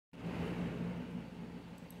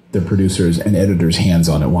the producers and editors' hands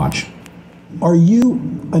on it. Watch. Are you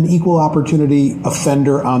an equal opportunity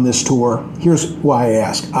offender on this tour? Here's why I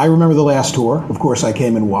ask. I remember the last tour. Of course, I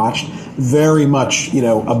came and watched. Very much,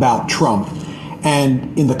 about Trump.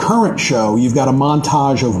 And in the current show, you've got a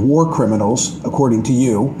montage of war criminals, according to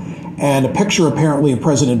you, and a picture apparently of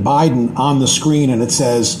President Biden on the screen, and it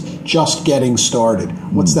says, "Just getting started."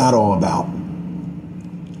 What's that all about?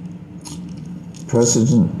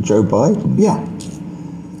 President Joe Biden? Yeah.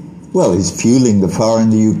 Well, he's fueling the fire in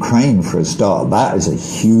the Ukraine for a start. That is a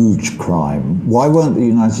huge crime. Why won't the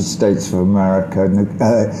United States of America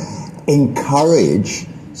encourage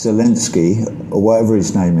Zelensky, or whatever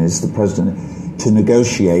his name is, the president, to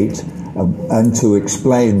negotiate and to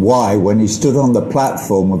explain why, when he stood on the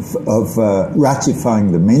platform of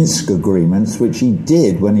ratifying the Minsk agreements, which he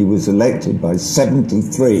did when he was elected by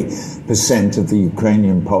 73% of the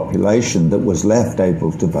Ukrainian population that was left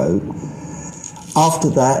able to vote, after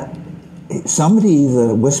that, somebody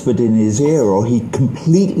either whispered in his ear or he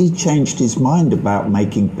completely changed his mind about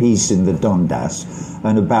making peace in the Donbass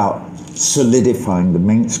and about solidifying the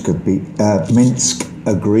Minsk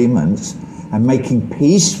agreements and making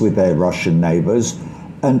peace with their Russian neighbors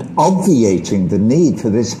and obviating the need for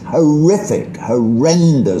this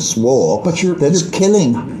horrendous war that's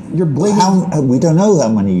killing. You're blaming. We don't know how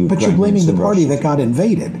many Ukrainians. But you're blaming the party that got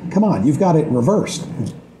invaded. Come on, you've got it reversed.